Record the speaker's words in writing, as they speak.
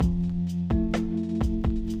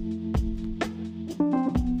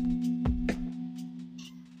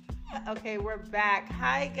Okay, we're back.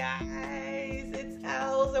 Hi guys, it's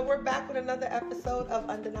Els, and we're back with another episode of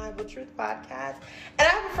Undeniable Truth Podcast. And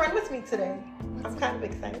I have a friend with me today. I'm kind of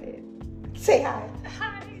excited. Say hi.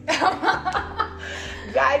 Hi.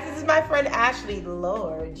 Guys, this is my friend Ashley.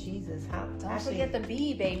 Lord Jesus, how? Don't Ashley, forget the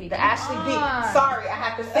B, baby. the Ashley B. Sorry, I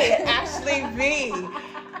have to say it. Ashley B.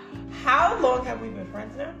 How long have we been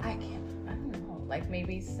friends now? I don't know. Like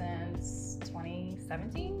maybe since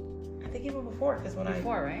 2017? I think even before, because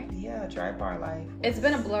right? Yeah, Dry Bar Life. It's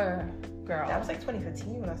been a blur, girl. That was like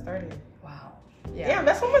 2015 when I started. Wow. Yeah,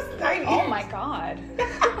 that's almost 9 years. Oh my God.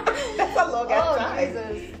 That's a long ass time.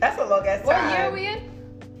 Jesus. That's a long ass time. What year are we in?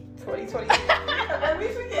 2020. That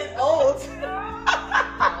means we get old.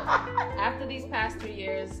 After these past 3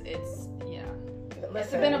 years, it's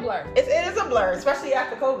Listen, been a blur. It is a blur, especially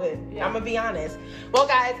after COVID. Yeah. I'm gonna be honest. Well,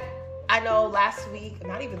 guys, I know last week,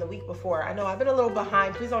 not even the week before, I know I've been a little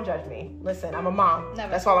behind. Please don't judge me. Listen, I'm a mom.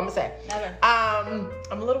 Never. That's all I'm gonna say. Never.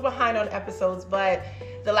 I'm a little behind on episodes, but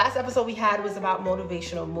the last episode we had was about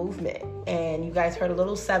motivational movement, and you guys heard a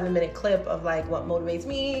little 7-minute clip of like what motivates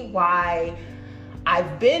me, why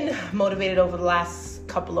I've been motivated over the last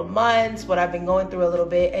couple of months, what I've been going through a little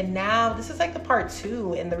bit, and now this is like the part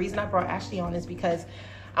 2. And the reason I brought Ashley on is because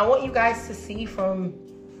I want you guys to see from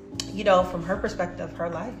her perspective, her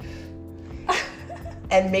life.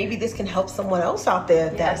 And maybe this can help someone else out there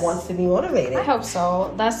that wants to be motivated. I hope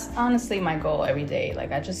so. That's honestly my goal every day.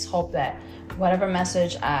 Like, I just hope that whatever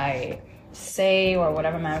message I say or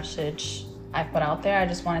whatever message I put out there, I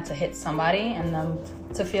just want it to hit somebody and them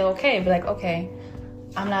to feel okay. Be like, okay,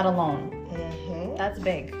 I'm not alone. Mm-hmm. That's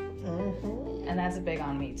big. Mm-hmm. And that's big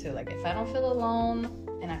on me too. Like, if I don't feel alone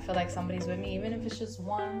and I feel like somebody's with me, even if it's just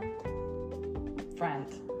one friend.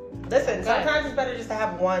 Listen, sometimes it's better just to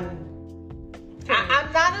have one.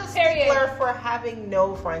 I'm not a stickler for having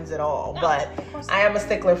no friends at all, but I am a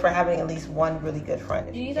stickler for having at least one really good friend.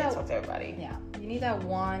 If you can't talk to everybody. Yeah, you need that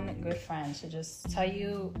one good friend to just tell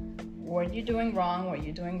you what you're doing wrong, what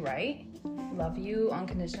you're doing right, love you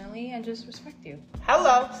unconditionally, and just respect you.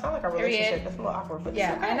 Hello. Sound like a relationship. That's a little awkward, but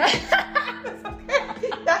yeah, okay. I know. That's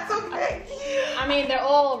okay. That's okay. I mean, they're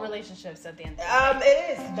all relationships at the end of the day.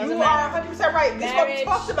 It is. Doesn't You matter. are 100% right. This is what we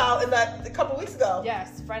talked about a couple weeks ago.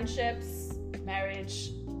 Yes, friendships,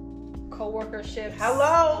 marriage, co-workerships.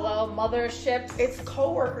 Hello, motherships. It's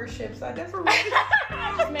co-workerships. I never really,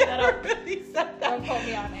 I just made that up. really said that. Don't quote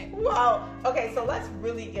me on it. Wow. Okay, so let's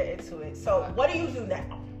really get into it. So, what do you do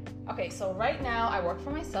now? Okay, so right now I work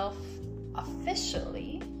for myself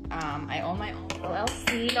officially. I own my own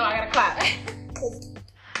LLC. No, I gotta clap.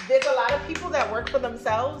 There's a lot of people that work for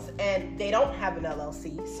themselves and they don't have an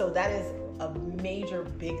LLC, so that is a major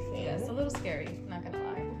big thing. Yeah, it's a little scary, not gonna lie.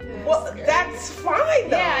 Well, that's fine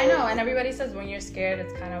though. Yeah, I know, and everybody says when you're scared,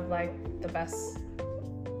 it's kind of like the best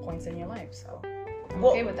points in your life, so I'm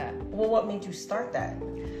okay with that. Well, what made you start that?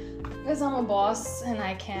 Because I'm a boss and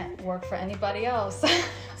I can't work for anybody else.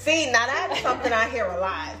 See, now that's something I hear a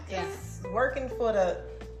lot. Yeah. Working for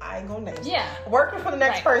I ain't gonna name it. Yeah. Working for the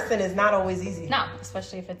next person is not always easy. No,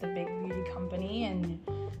 especially if it's a big beauty company and,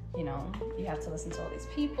 you have to listen to all these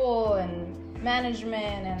people and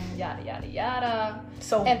management and yada, yada, yada.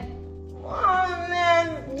 So, man,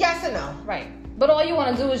 yes and no. Right. But all you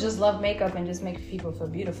want to do is just love makeup and just make people feel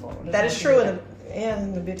beautiful. That is true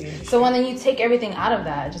in the beauty industry. So when then you take everything out of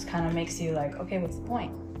that, it just kind of makes you like, okay, what's the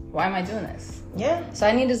point? Why am I doing this? Yeah. So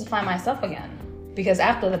I needed to find myself again. Because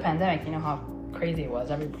after the pandemic, you know how crazy it was.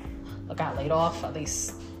 Everybody got laid off at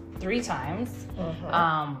least 3 times.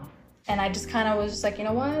 Mm-hmm. And I just kind of was just like, you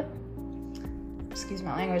know what? Excuse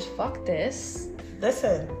my language. Fuck this.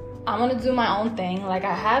 Listen. I'm going to do my own thing like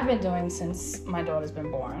I have been doing since my daughter's been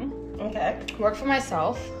born. Okay. Work for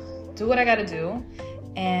myself. Do what I got to do.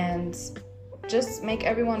 And just make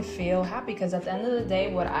everyone feel happy. Because at the end of the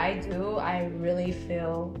day, what I do, I really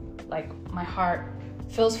feel like my heart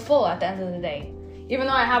feels full at the end of the day. Even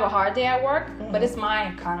though I have a hard day at work, but it's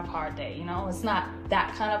my kind of hard day, It's not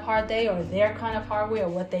that kind of hard day or their kind of hard way or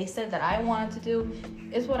what they said that I wanted to do.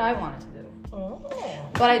 It's what I wanted to do. Oh.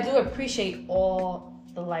 But I do appreciate all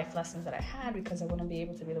the life lessons that I had because I wouldn't be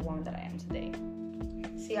able to be the woman that I am today.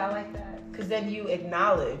 See, I like that. Because then you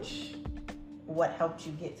acknowledge what helped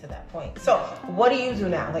you get to that point. So, what do you do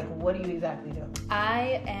now? Like, what do you exactly do?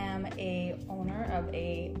 I am a owner of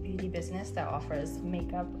a beauty business that offers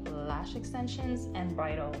makeup, lash extensions, and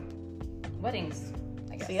bridal weddings.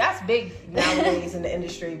 I guess. See, that's big nowadays in the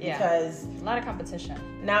industry because a lot of competition.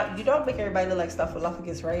 Now, you don't make everybody look like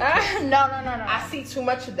Stuffaluffagus, right? No. I see too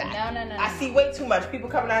much of that. No. I see way too much. People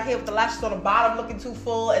coming out here with the lashes on the bottom looking too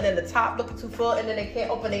full, and then the top looking too full, and then they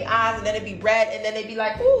can't open their eyes, and then it be red, and then they be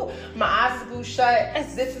like, ooh, my eyes is glued shut.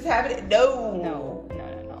 This is happening. No.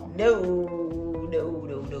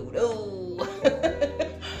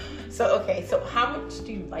 So how much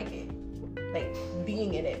do you like it? Like,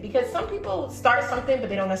 being in it? Because some people start something, but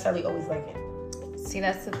they don't necessarily always like it. See,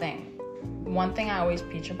 that's the thing. One thing I always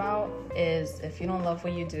preach about is if you don't love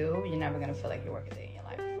what you do, you're never going to feel like you work a day in your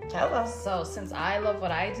life. Hello. So since I love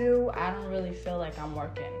what I do, I don't really feel like I'm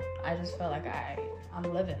working. I just feel like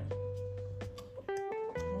I'm living.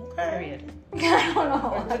 Okay. Period. I don't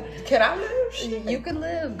know. Can I live? You can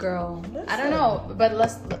live, girl. Listen. I don't know, but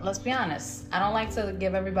let's be honest. I don't like to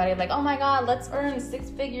give everybody like, oh my God, let's earn 6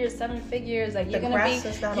 figures, 7 figures. Like you're gonna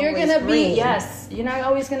be yes. You're not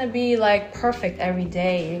always gonna be like perfect every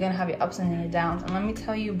day. You're gonna have your ups and your downs. And let me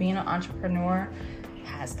tell you, being an entrepreneur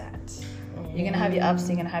has that. You're gonna have your ups,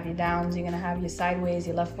 you're gonna have your downs, you're gonna have your sideways,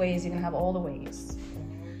 your left ways, you're gonna have all the ways.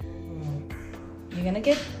 You're gonna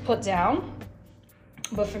get put down.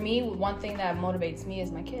 But for me, one thing that motivates me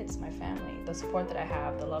is my kids, my family, the support that I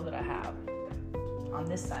have, the love that I have on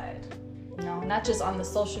this side. You know, not just on the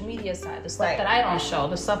social media side, the stuff that I don't show,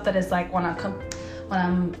 the stuff that is like when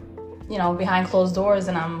I'm, you know, behind closed doors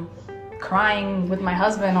and I'm crying with my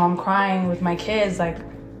husband or I'm crying with my kids. Like,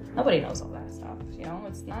 nobody knows all that stuff. You know,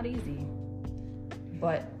 it's not easy.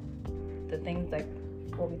 But the things like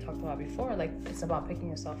what we talked about before, like it's about picking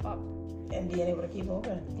yourself up and being able to keep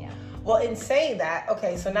moving. Yeah. Well, in saying that,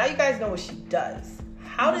 okay, so now you guys know what she does.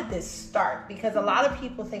 How did this start? Because a lot of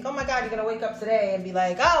people think, oh my God, you're going to wake up today and be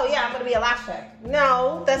like, oh yeah, I'm going to be a lash tech.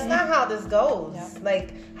 No, that's not how this goes. Yep.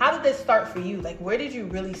 Like, how did this start for you? Like, where did you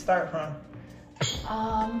really start from?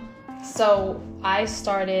 So I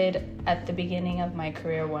started at the beginning of my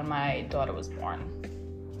career when my daughter was born.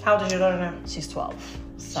 How old is your daughter now? She's 12.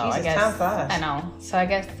 So Jesus, I guess time flies. I know. So I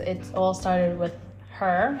guess it all started with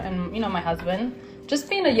her and, you know, my husband. Just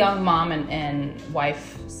being a young mom and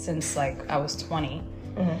wife since like I was 20.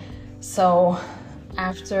 Mm-hmm. So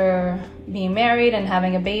after being married and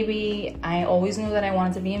having a baby, I always knew that I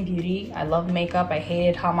wanted to be in beauty. I love makeup. I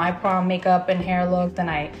hated how my prom makeup and hair looked, and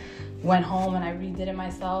I went home and I redid it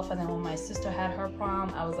myself. And then when my sister had her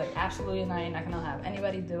prom, I was like, absolutely not, you're not gonna have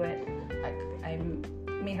anybody do it. Like, I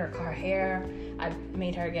made her cut her hair. I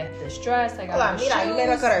made her get this dress. I got her shoes. You made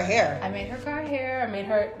her cut her hair. I made her cut her hair. I made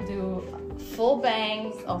her do full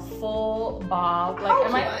bangs, a full bob. Like,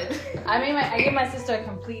 I gave my sister a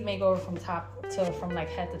complete makeover from like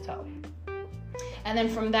head to toe. And then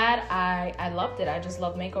from that, I loved it. I just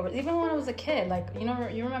loved makeovers. Even when I was a kid, like,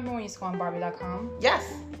 you remember when you used to go on Barbie.com? Yes.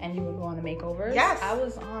 And you would go on the makeovers? Yes. I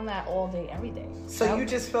was on that all day, every day. So you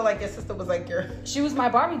just feel like your sister was like She was my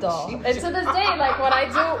Barbie doll. And to this day, like what I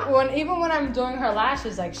do, even when I'm doing her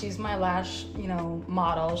lashes, like she's my lash,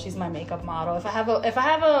 model. She's my makeup model. If I have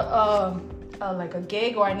a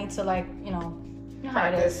gig or I need to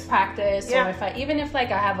practice. Yeah. Or if I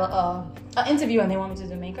have a interview and they want me to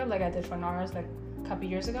do makeup, like I did for NARS like a couple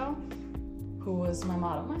years ago, who was my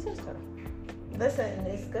model? My sister. Listen,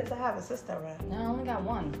 it's good to have a sister, right? No, I only got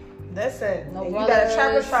one. Listen, no you brothers. got a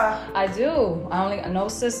trapper shop. I do. I only got no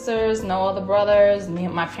sisters, no other brothers.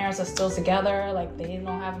 My parents are still together. Like, they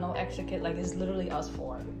don't have no extra kid. Like, it's literally us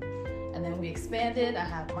 4. And then we expanded. I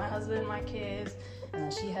have my husband, my kids, and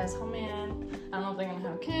then she has her man. I don't know if they're gonna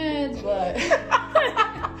have kids, but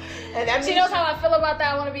and she knows how I feel about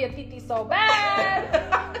that. I want to be a titi so bad,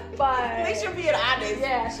 but at least you're being honest.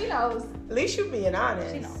 Yeah, she knows. At least you're being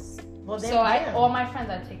honest. She knows. Well, then, all my friends,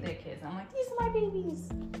 I take their kids. I'm like, these are my babies.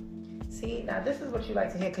 See, now this is what you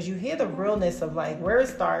like to hear, because you hear the realness of like where it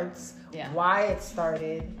starts, why it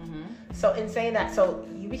started. Mm-hmm. So in saying that, so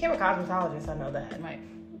you became a cosmetologist. I know that. Right.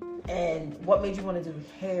 And what made you want to do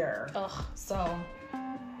hair?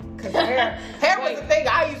 Because hair was the thing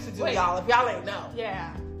I used to do, y'all. If y'all ain't know.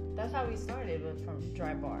 Yeah. That's how we started from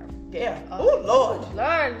dry barb. Yeah. Oh Lord.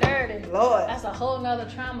 Lord. That's a whole nother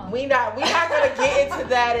trauma. We not gonna get into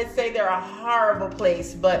that and say they're a horrible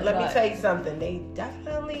place, but let me tell you something. They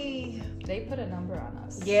definitely put a number on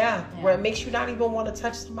us. Yeah. Where it makes you not even want to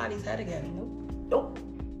touch somebody's head again. Nope.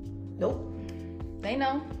 They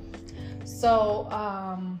know. So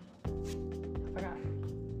I forgot.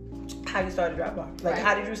 How you started dry barb? Like,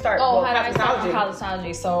 how did you start? How did I start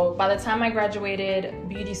cosmetology? So by the time I graduated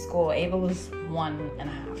beauty school, Ava was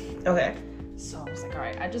 1.5. Okay. So I was like, all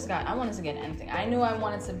right, I wanted to get anything. I knew I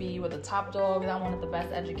wanted to be with the top dogs. I wanted the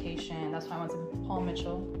best education. That's why I went to Paul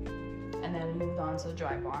Mitchell. and then moved on to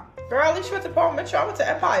Dry Bar. Girl, at least you went to Paul Mitchell. I went to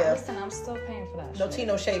Empire. Listen, I'm still paying for that. No tea,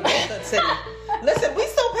 no shade. Good city. Listen, we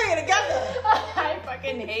still paying together. I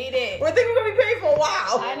fucking hate it. We're thinking we're gonna be paying for a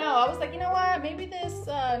while. I know. I was like, you know what? Maybe this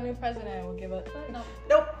new president will give us.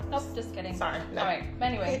 Nope. Nope. Just kidding. Sorry. No. All right.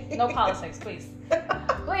 Anyway, no politics, please.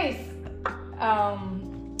 Please.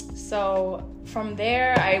 So from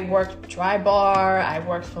there, I worked Dry Bar. I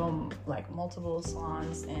worked from like multiple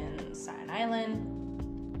salons in Staten Island.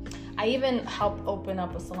 I even helped open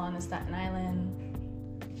up a salon in Staten Island.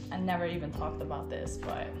 I never even talked about this,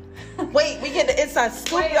 but wait, we get the inside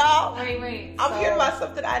scoop, y'all. Wait. I'm hearing about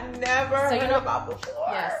stuff that I never heard about before.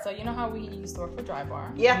 Yes, so you know how we used to work for Dry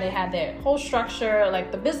Bar? Yeah. And they had their whole structure,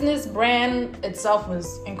 like the business brand itself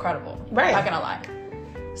was incredible. Right. Not gonna lie.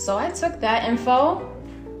 So I took that info,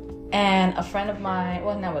 and a friend of mine,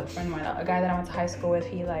 well, not a friend of mine, a guy that I went to high school with,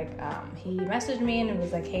 he messaged me and it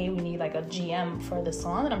was like, hey, we need like a GM for the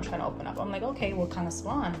salon that I'm trying to open up. I'm like, okay, what kind of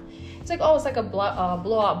salon? It's like, oh, it's like a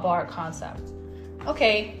blowout bar concept.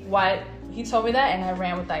 Okay, what? He told me that and I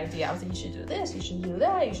ran with the idea. I was like, you should do this, you should do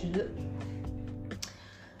that, you should do.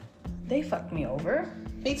 They fucked me over.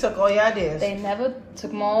 He took all your ideas. They never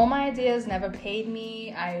took all my ideas, never paid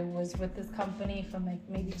me. I was with this company for like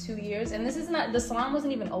maybe 2 years. And this is not, the salon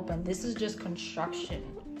wasn't even open. This is just construction.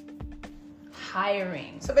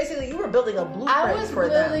 Hiring. So basically you were building a blueprint I was for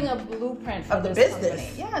building them. a blueprint for of the this business.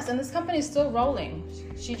 company. Yes, and this company is still rolling.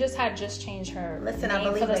 She just changed her Listen, name I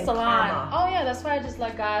believe for the in salon. karma. Oh yeah, that's why I just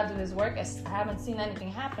let God do his work. I haven't seen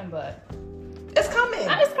anything happen, but It's coming.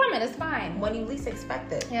 it's coming. It's fine. When you least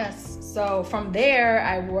expect it. Yes. So from there,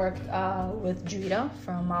 I worked with Judah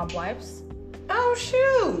from Mob Wipes Oh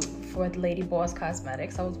shoot. for Lady Boss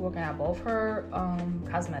Cosmetics. I was working at both her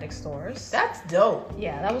cosmetic stores. That's dope.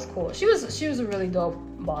 Yeah, that was cool. She was a really dope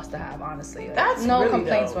boss to have, honestly. Like, That's no really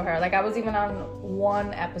complaints dope. with her. Like I was even on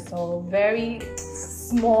one episode, very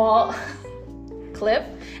small clip,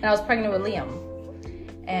 and I was pregnant with Liam.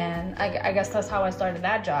 And I guess that's how I started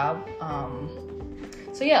that job.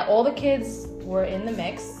 So yeah, all the kids were in the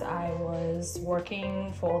mix. I was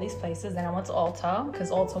working for all these places. Then I went to Ulta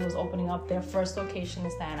because Ulta was opening up their first location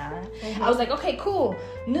in Staten Island. I was like, okay, cool,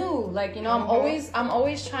 new. Like, you know, I'm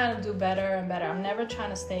always trying to do better and better. I'm never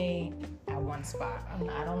trying to stay at one spot. I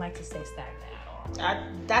don't like to stay stagnant at all.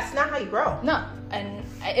 That's not how you grow. No, and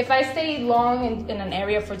if I stay long in an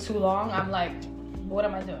area for too long, I'm like, what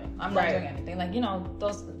am I doing? I'm not doing anything. Like, you know,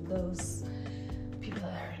 those people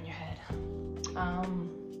that are in your head.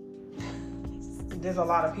 There's a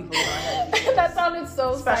lot of people in our head. That sounded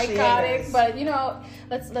so Especially psychotic, haters. but you know,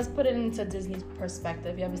 let's put it into Disney's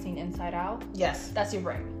perspective. You ever seen Inside Out? Yes. That's your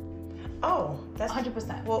brain. Oh, that's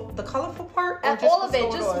 100%. Well, the colorful part, or And just all of it,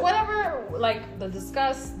 what's just going on? whatever, like the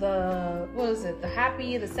disgust, the what is it, the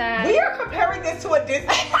happy, the sad. We are comparing this to a Disney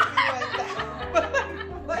movie like that.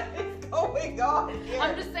 What is going on here?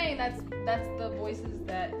 I'm just saying that's the voices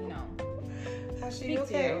that, you know. How's she Speak to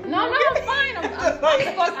okay? you. No, I'm fine. I'm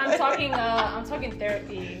talking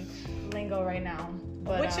therapy lingo right now.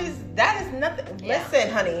 But, that is nothing. Yeah. Listen,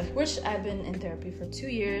 honey. Which I've been in therapy for 2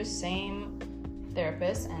 years, same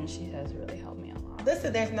therapist, and she has really helped me a lot.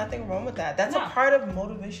 Listen, there's nothing wrong with that. That's No. a part of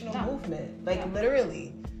motivational No. movement. Like, Yeah.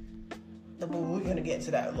 literally. We're going to get into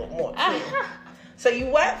that a little more, too. So you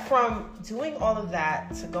went from doing all of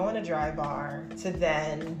that to going to Dry Bar to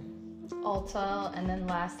then... Ulta, and then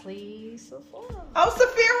lastly, Sephora. Oh,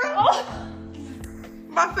 Saphira! Oh.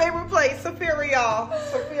 My favorite place, Saphira, y'all.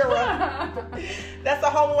 Saphira. That's a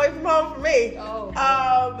home away from home for me. Oh.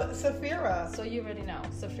 Saphira. So you already know,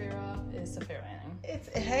 Sephora is Sephora.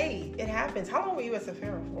 It happens. How long were you at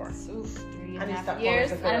Saphira for? Oof, 3 I need to and a half stop calling years.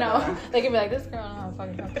 Sephora I know. now. They could be like, this girl don't know how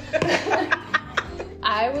to fucking talk.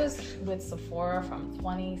 I was with Sephora from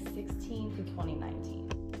 2016 to 2019.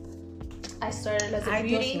 I started as a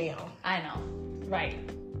beauty. I know, right?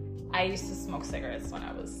 I used to smoke cigarettes when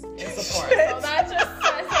I was in Sephora, so that just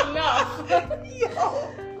says enough. Yo.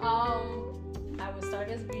 I was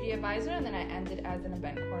started as a beauty advisor, and then I ended as an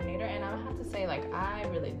event coordinator. And I have to say, like, I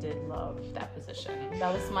really did love that position.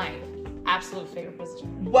 That was my absolute favorite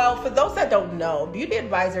position. Well, for those that don't know, beauty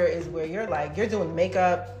advisor is where you're doing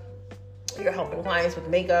makeup, you're helping clients with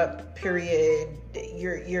makeup, period.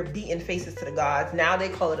 You're beating faces to the gods. Now they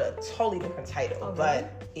call it a totally different title, Oh, really?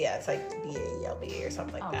 But yeah, it's like BA, LBA or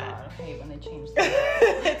something like that. God, I hate when they change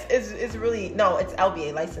that. it's really, no, it's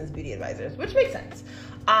LBA, licensed beauty advisors, which makes sense.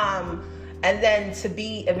 And then to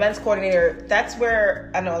be events coordinator, that's where,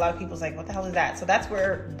 I know a lot of people's like, what the hell is that? So that's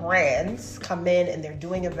where brands come in and they're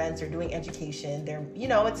doing events, they're doing education, they're, you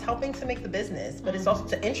know, it's helping to make the business, but it's also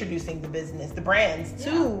to introducing the business, the brands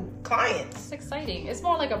to clients. It's exciting. It's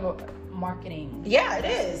more like a marketing. Yeah, it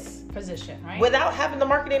is. position, right? Without having the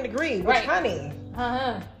marketing degree, which, Right. honey,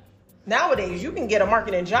 Uh-huh. nowadays you can get a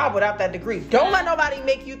marketing job without that degree. Don't let nobody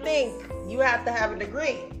make you think you have to have a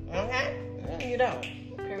degree. Okay? You don't.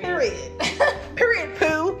 Period. Period,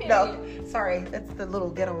 poo. No. Sorry, that's the little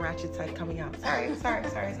ghetto ratchet side coming out. Sorry,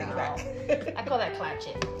 take it back. I call that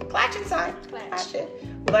clatching. Clatchet side. Clatchet.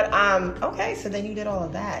 But, okay, so then you did all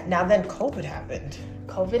of that. Now then COVID happened.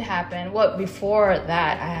 COVID happened. Well, before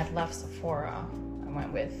that, I had left Sephora. I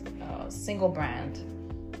went with a single brand.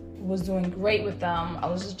 Was doing great with them. I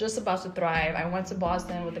was just about to thrive. I went to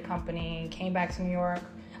Boston with the company, came back to New York.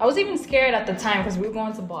 I was even scared at the time because we were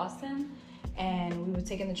going to Boston and we were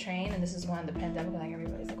taking the train, and this is when the pandemic, like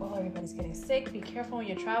everybody's like, oh, everybody's getting sick. Be careful when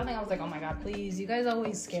you're traveling. I was like, oh my God, please. You guys are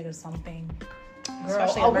always scared of something. Girl,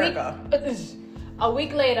 Especially in America. A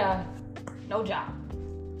week later, no job.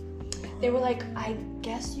 They were like, I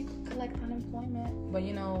guess you could collect unemployment, but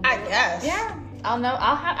I guess. Yeah, I'll know.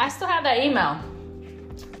 I still have that email.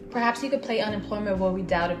 Perhaps you could play unemployment, but we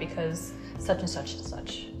doubt it because such and such and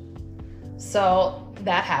such. So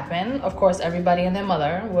that happened. Of course, everybody and their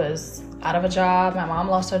mother was out of a job. My mom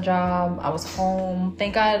lost her job. I was home.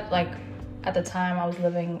 Thank God, like at the time I was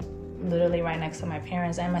living literally right next to my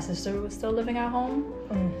parents, and my sister was still living at home.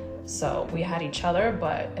 So we had each other,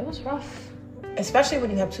 but it was rough. Especially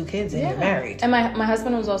when you have 2 kids and you're married. And my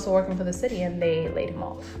husband was also working for the city, and they laid him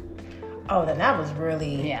off. Oh, then that was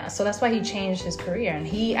really... Yeah, so that's why he changed his career, and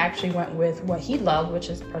he actually went with what he loved, which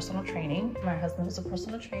is personal training. My husband is a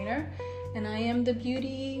personal trainer, and I am the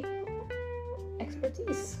beauty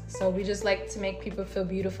expertise. So we just like to make people feel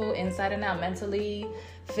beautiful inside and out, mentally,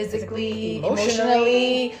 physically,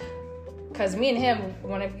 emotionally. Because me and him,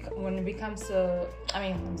 when it becomes to...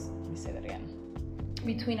 let me say that again.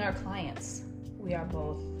 Between our clients, we are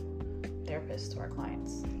both therapists to our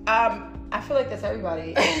clients. I feel like that's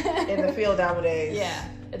everybody in the field nowadays. Yeah,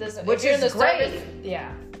 it doesn't. Which is great. Service,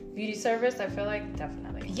 yeah, beauty service. I feel like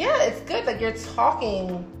definitely. Yeah, it's good. Like you're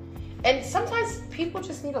talking, and sometimes people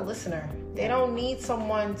just need a listener. They don't need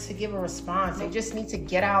someone to give a response. They just need to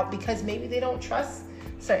get out because maybe they don't trust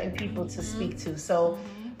certain people to speak to. So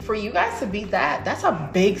for you guys to beat that, that's a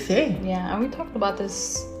big thing. Yeah, and we talked about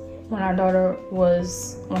this when Ava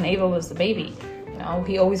was the baby. You know,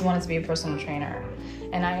 he always wanted to be a personal trainer.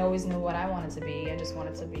 And I always knew what I wanted to be. I just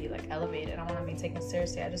wanted to be like elevated. I want to be taken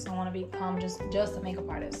seriously. I just don't want to become just a makeup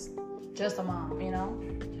artist, just a mom, you know?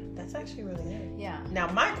 That's actually really good. Yeah.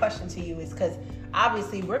 Now, my question to you is, because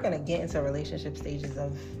obviously we're going to get into relationship stages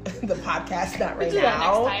of the podcast, not right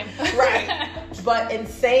now. That next time. Right. But in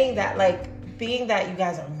saying that, like, being that you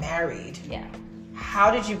guys are married,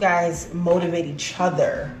 how did you guys motivate each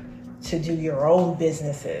other to do your own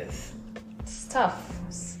businesses? It's tough.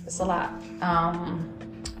 It's a lot.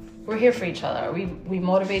 We're here for each other. We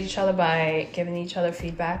motivate each other by giving each other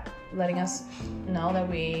feedback, letting us know that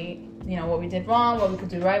we, what we did wrong, what we could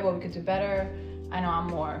do right, what we could do better. I know I'm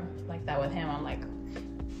more like that with him. I'm like,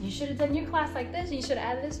 you should have done your class like this. You should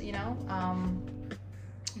have added this,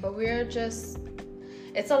 But we're just,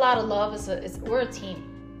 it's a lot of love. We're a team,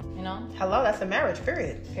 Hello, that's a marriage,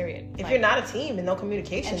 period. If you're not a team and no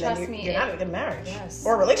communication, then you're not in a good marriage. Yes.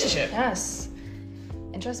 Or a relationship. Yes.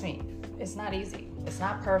 And trust me, it's not easy. It's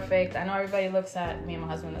not perfect. I know everybody looks at me and my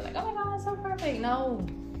husband, they're like, oh my God, it's so perfect. No,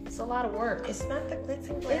 it's a lot of work. It's not the glitz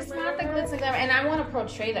and glamour. It's not the glitz and glamour. And I want to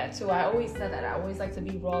portray that too. I always said that. I always like to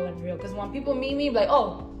be raw and real. Because when people meet me, like,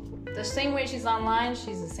 oh, the same way she's online,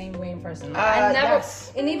 she's the same way in person. I never,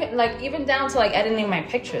 and even down to like editing my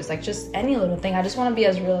pictures, like just any little thing. I just want to be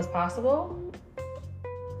as real as possible.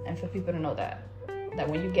 And for people to know that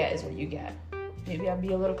what you get is what you get. Maybe I'll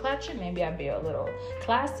be a little clutchy. Maybe I'll be a little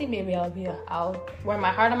classy. Maybe I'll wear my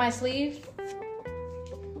heart on my sleeve.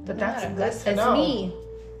 But that's good to know. It's me.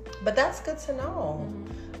 But that's good to know.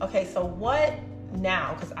 Mm-hmm. Okay, so what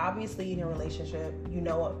now? Because obviously in your relationship, you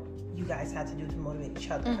know what you guys had to do to motivate each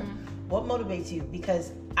other. Mm-hmm. What motivates you?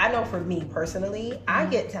 Because I know for me personally, I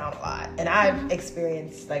get down a lot. And I've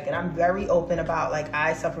experienced, and I'm very open about,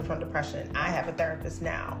 I suffer from depression. I have a therapist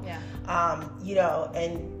now. Yeah.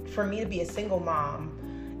 And for me to be a single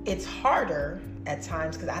mom, it's harder at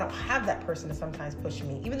times because I don't have that person to sometimes push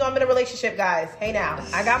me. Even though I'm in a relationship, guys, hey now,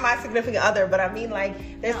 I got my significant other, but I mean,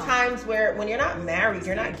 there's times where when you're not married,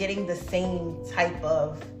 you're not getting the same type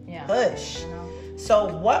of push.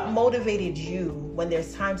 So what motivated you when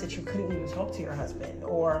there's times that you couldn't even talk to your husband,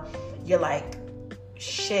 or you're like,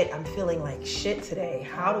 shit, I'm feeling like shit today.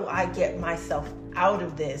 How do I get myself out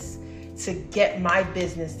of this to get my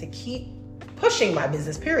business, to keep pushing my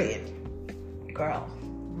business, period? Girl,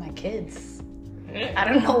 my kids. I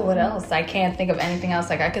don't know what else. I can't think of anything else.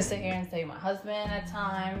 Like, I could sit here and say my husband at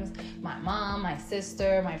times, my mom, my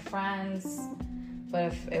sister, my friends. But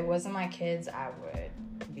if it wasn't my kids, I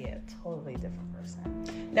would be a totally different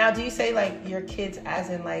person. Now, do you say, like, your kids as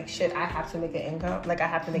in, like, shit, I have to make an income? Like, I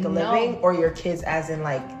have to make a living? Or your kids as in,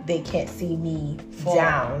 like, they can't see me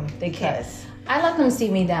down? They can't. I let them see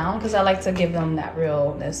me down because I like to give them that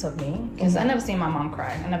realness of me. Because I never seen my mom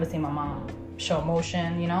cry. I never seen my mom show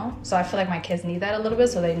emotion, you know? So I feel like my kids need that a little bit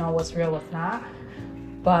so they know what's real, what's not.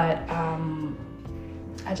 But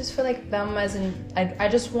I just feel like them as in, I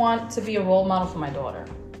just want to be a role model for my daughter.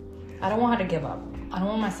 I don't want her to give up. I don't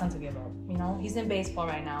want my son to give up, you know? He's in baseball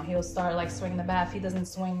right now. He'll start like swinging the bat. If he doesn't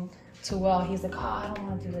swing too well, he's like, oh, I don't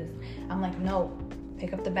want to do this. I'm like, no,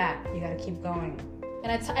 pick up the bat. You got to keep going.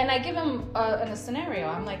 And I give him a scenario.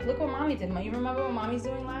 I'm like, look what mommy did. You remember when mommy's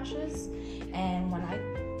doing lashes? And when I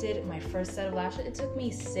did my first set of lashes, it took me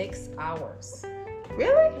 6 hours.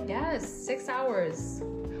 Really? Yes, 6 hours.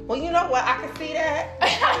 Well, you know what? I can see that.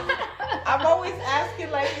 I'm always asking,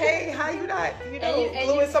 like, hey, how you not,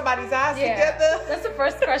 gluing somebody's eyes together? That's the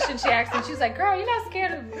first question she asked me. She was like, girl, you're not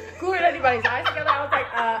scared of gluing anybody's eyes together? I was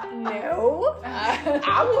like, no.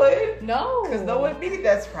 I would. No. Because knowing me,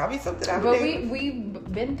 that's probably something I would do. But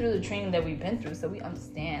we've been through the training that we've been through, so we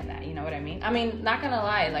understand that, you know what I mean? I mean, not gonna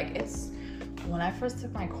lie, like, when I first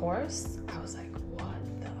took my course, I was like, what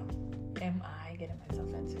the am I getting myself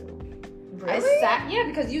into? Really?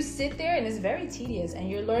 Because you sit there and it's very tedious and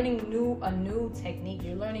you're learning a new technique.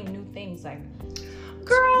 You're learning new things like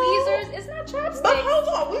tweezers. It's not chopsticks. But hold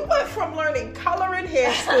on, we went from learning color in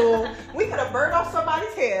hair school. We could have burned off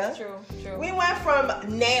somebody's hair. True. We went from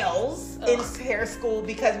nails in hair school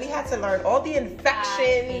because we had to learn all the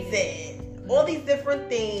infections and all these different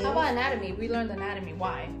things. How about anatomy? We learned anatomy.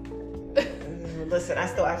 Why? Listen, I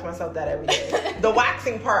still ask myself that every day. The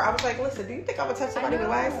waxing part, I was like, listen, do you think I'm gonna touch somebody with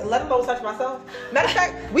wax? Let alone touch myself. Matter of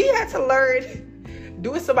fact, we had to learn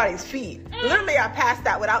doing somebody's feet. Literally, I passed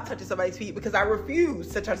that without touching somebody's feet because I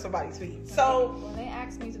refused to touch somebody's feet. So when they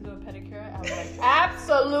asked me to do a pedicure, I was like,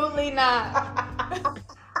 absolutely not.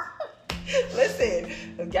 Listen,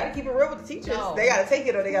 you gotta keep it real with the teachers. No. They gotta take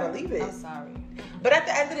it or they gotta leave it. I'm sorry. But at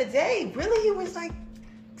the end of the day, really, you was like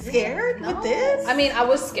scared with this? I mean, I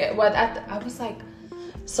was scared. Well, I was like,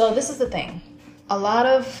 so this is the thing. A lot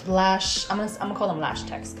of lash, I'm gonna call them lash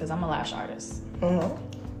techs because I'm a lash artist.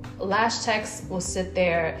 Mm-hmm. Lash techs will sit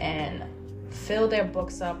there and fill their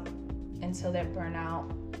books up until they're burnt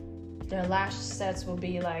out. Their lash sets will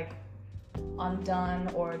be like undone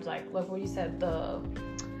or like, look what you said, the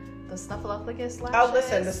snuffleupagus lashes. Oh,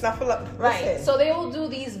 listen, the snuffleupagus. Right. So they will do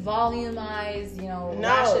these volumized,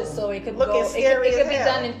 lashes. So it could go. It could be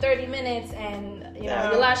done in 30 minutes, and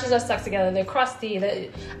your lashes are stuck together. They're crusty.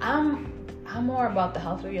 I'm more about the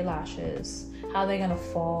health of your lashes. How they're gonna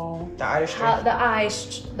fall. The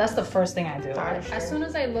artistry. That's the first thing I do. As soon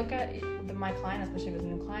as I look at my client, especially if it's a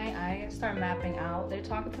new client, I start mapping out. They're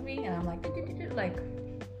talking to me, and I'm like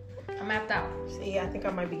I'm mapped out. See, I think I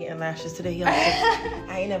might be getting lashes today, y'all.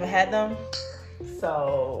 I ain't never had them.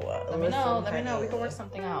 So, let me know. We can work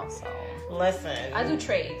something out. So, listen. I do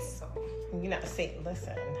trades. So. Listen.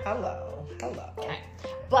 Hello. Okay.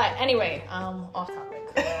 But anyway, off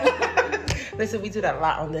topic. Listen, we do that a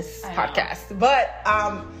lot on this podcast. But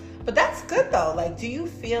that's good though. Like, do you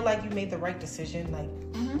feel like you made the right decision? Like,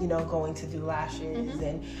 going to do lashes,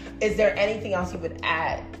 and is there anything else you would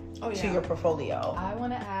add to your portfolio? I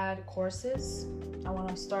want to add courses. I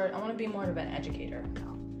want to be more of an educator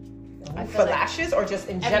now. For lashes or just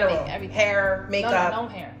in general? Everything. Hair, makeup? No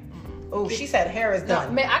hair. Oh, she said hair is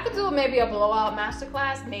done. I could do maybe a blowout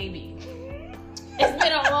masterclass, maybe. It's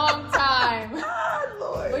been a long time. Oh,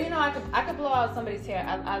 Lord. But I could blow out somebody's hair.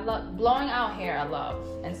 I love blowing out hair. I love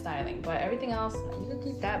and styling, but everything else you can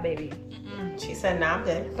keep that, baby. She said, "Nah, I'm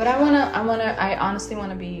good." But I honestly want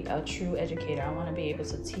to be a true educator. I want to be able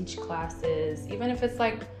to teach classes, even if it's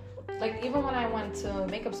like even when I went to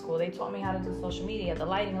makeup school, they taught me how to do social media, the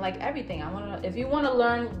lighting, like everything. If you want to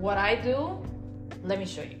learn what I do, let me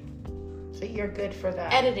show you. So you're good for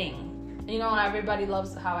that. Editing. Everybody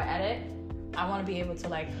loves how I edit. I want to be able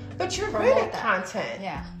to But you're good at content.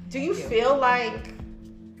 Yeah. Do you feel like?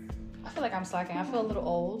 I feel like I'm slacking. I feel a little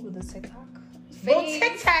old with this TikTok. Well,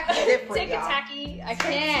 TikTok is different, Tick-tacky. I TikTok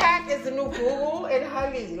can't. is the new Google, and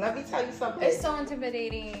honey, let me tell you something. It's so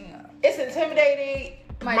intimidating. It's intimidating.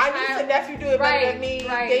 My niece and nephew do it better than me.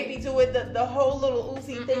 Right. They be doing the whole little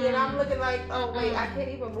Uzi thing, and I'm looking like, oh wait, I can't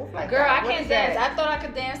even move like Girl, that. I can't dance. I thought I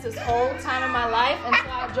could dance this whole time in my life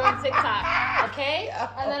until I joined TikTok. Okay?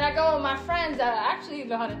 And then I go with my friends that actually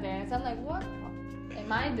know how to dance. I'm like, what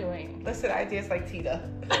am I doing? Listen, ideas like Tita.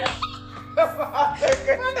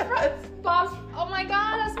 Bob's, oh my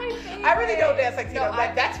God, that's my favorite. I really don't dance like Tina. No,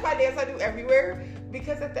 Like, that's my dance I do everywhere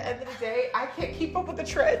because at the end of the day, I can't keep up with the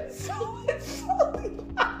trends. So it's totally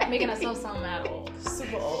fine. Making ourselves sound mad old,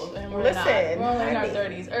 super old, and we're not. Listen, We're only in our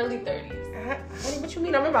 30s, early 30s. Honey, what you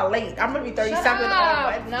mean? I'm in my late. I'm gonna be 37 Shut on up.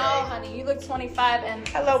 Wednesday. No, honey, you look 25 and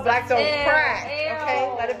Hello, black don't Ew, crack. ew.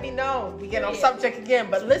 Okay, let it be known. We get on subject again,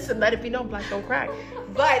 but listen, let it be known, black don't crack.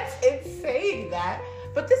 But in saying that,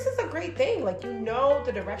 but this is a great thing. Like, you know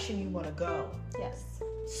the direction you want to go. yes.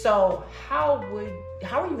 So how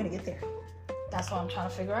are you gonna get there? That's what I'm trying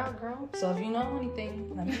to figure out, girl. So if you know anything,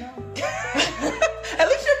 let me know. At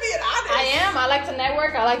least you're being honest. I am. I like to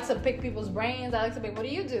network. I like to pick people's brains. I like to be, what do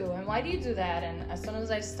you do? And why do you do that? And as soon as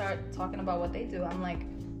I start talking about what they do, I'm like,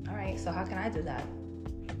 all right, so how can I do that?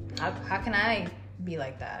 How can I be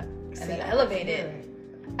like that? And then elevate it.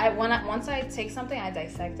 Once I take something, I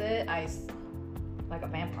dissect it, like a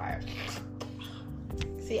vampire.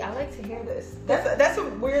 See, I like to hear this. That's a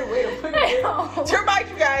weird way to put it. To remind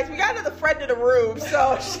you guys, we got another friend in the room,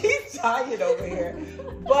 so she's dying over here.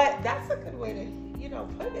 But that's a good way to,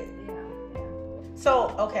 put it. Yeah.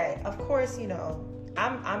 So, okay, of course,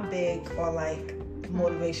 I'm big on like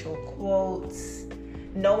motivational quotes,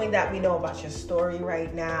 knowing that we know about your story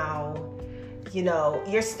right now.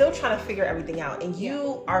 You're still trying to figure everything out, and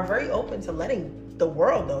you are very open to letting the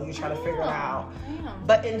world know you're trying to figure it out.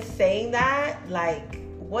 But in saying that, like,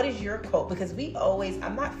 what is your quote? Because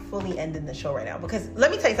I'm not fully ending the show right now, because let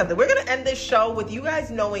me tell you something. We're going to end this show with you guys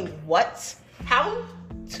knowing how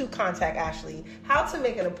to contact Ashley, how to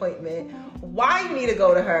make an appointment, why you need to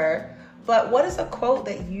go to her. But what is a quote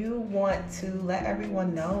that you want to let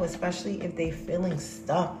everyone know, especially if they're feeling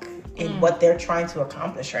stuck in what they're trying to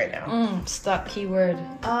accomplish right now? Stuck, keyword.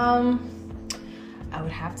 I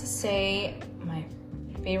would have to say my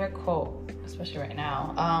favorite quote, especially right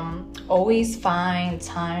now, always find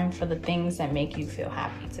time for the things that make you feel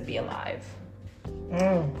happy to be alive.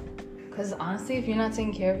 Because honestly, if you're not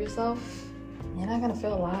taking care of yourself, you're not going to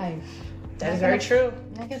feel alive. That is very true.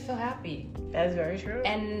 You're not going to feel happy. That is very true.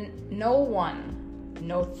 And no one,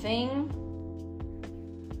 no thing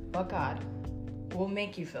but God will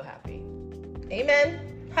make you feel happy.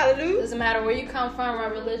 Amen. Hallelujah. Doesn't matter where you come from,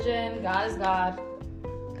 what religion, God is God.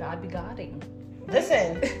 God be Godding.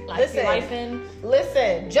 Listen.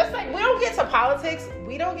 Listen. Just like we don't get to politics,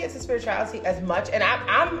 we don't get to spirituality as much. And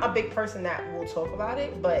I'm a big person that will talk about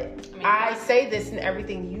it, but I say this in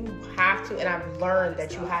everything you have to, and I've learned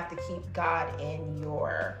that you have to keep God in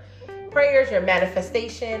your prayers, your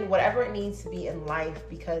manifestation, whatever it needs to be in life,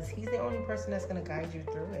 because he's the only person that's going to guide you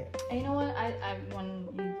through it. And you know what? I when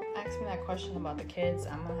you asked me that question about the kids,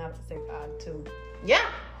 I'm going to have to say God too. Yeah.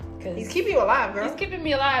 He's keeping you alive, girl. He's keeping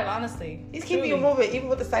me alive, honestly. He's keeping you moving, even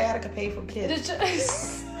with the sciatica pain from kids.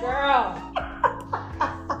 Girl.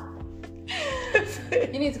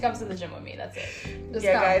 You need to come to the gym with me. That's it. Just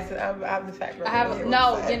come. Guys, I'm the fat girl.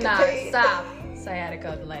 No, you're not. Stop.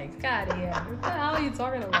 Sciatica legs. God, yeah. What the hell are you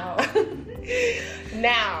talking about?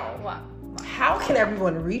 Now, what? How can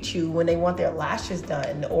everyone reach you when they want their lashes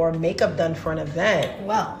done or makeup done for an event?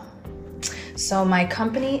 Well, so my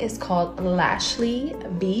company is called Lashley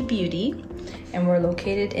B Beauty, and we're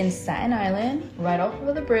located in Staten Island, right off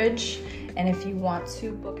of the bridge. And if you want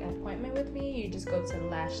to book an appointment with me, you just go to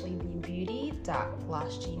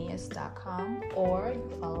lashleybeauty.glossgenius.com, or you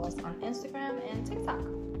can follow us on Instagram and TikTok.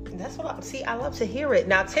 That's what I love to hear it.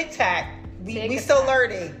 Now, TikTok, we still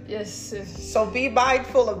learning. Yes. So be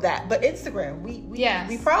mindful of that. But Instagram, we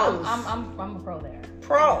pros. I'm a pro there.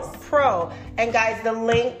 Pro. And guys, the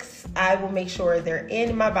links, I will make sure they're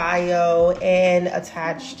in my bio and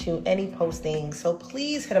attached to any posting. So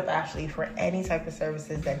please hit up Ashley for any type of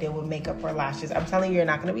services that deal with makeup or lashes. I'm telling you, you're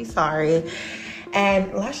not going to be sorry.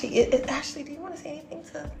 And Ashley, do you want to say anything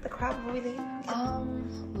to the crowd before we leave?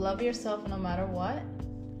 Love yourself no matter what.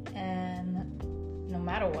 And no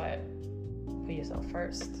matter what, put yourself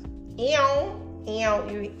first. You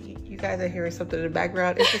guys are hearing something in the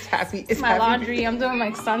background. It's just happy. It's my happy. Laundry. I'm doing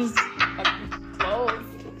my son's clothes.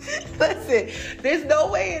 Listen, there's no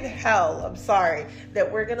way in hell, I'm sorry,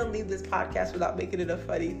 that we're going to leave this podcast without making it a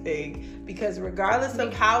funny thing. Because regardless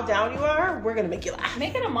of how down you are, we're going to make you laugh.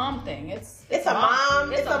 Make it a mom thing. It's a mom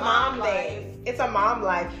thing. It's a mom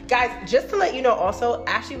life. Guys, just to let you know also,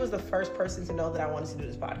 Ashley was the first person to know that I wanted to do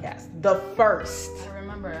this podcast. The first. I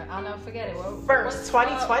remember. I'll never forget it. First,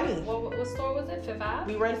 2020. What store was it? Fifth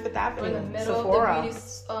Ave? We were in Fifth Avenue. We're in the middle Sephora. of the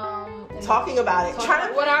beauty, talking about it.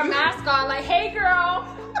 With our mask on, like, hey girl.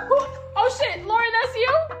 Oh shit, Lauren, that's you?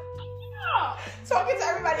 Talking to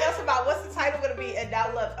everybody else about what's the title going to be, and now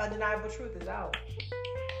look, Undeniable Truth is out.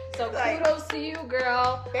 So Like, kudos to you,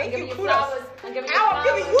 girl. Thank I'm you. giving Kudos. flowers. I'm giving you I'm flowers.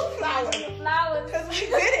 giving you flowers. I'm giving you flowers. Because we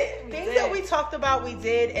did it. We Things did. that we talked about, we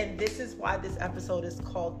did. And this is why this episode is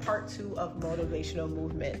called Part 2 of Motivational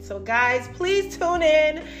Movement. So, guys, please tune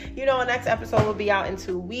in. You know, our next episode will be out in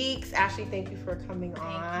 2 weeks. Ashley, thank you for coming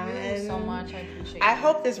on. Thank you so much. I appreciate it. I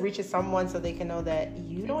hope this reaches someone so they can know that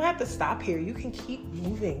you don't have to stop here. You can keep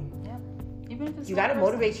moving. Even if it's You got to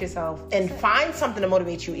motivate yourself and find something to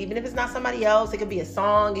motivate you. Even if it's not somebody else, it could be a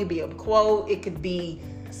song, it could be a quote, it could be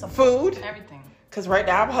food. Everything. Because right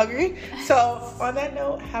now I'm hungry. So on that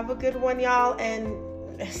note, have a good one, y'all.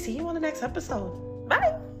 And see you on the next episode.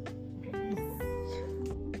 Bye.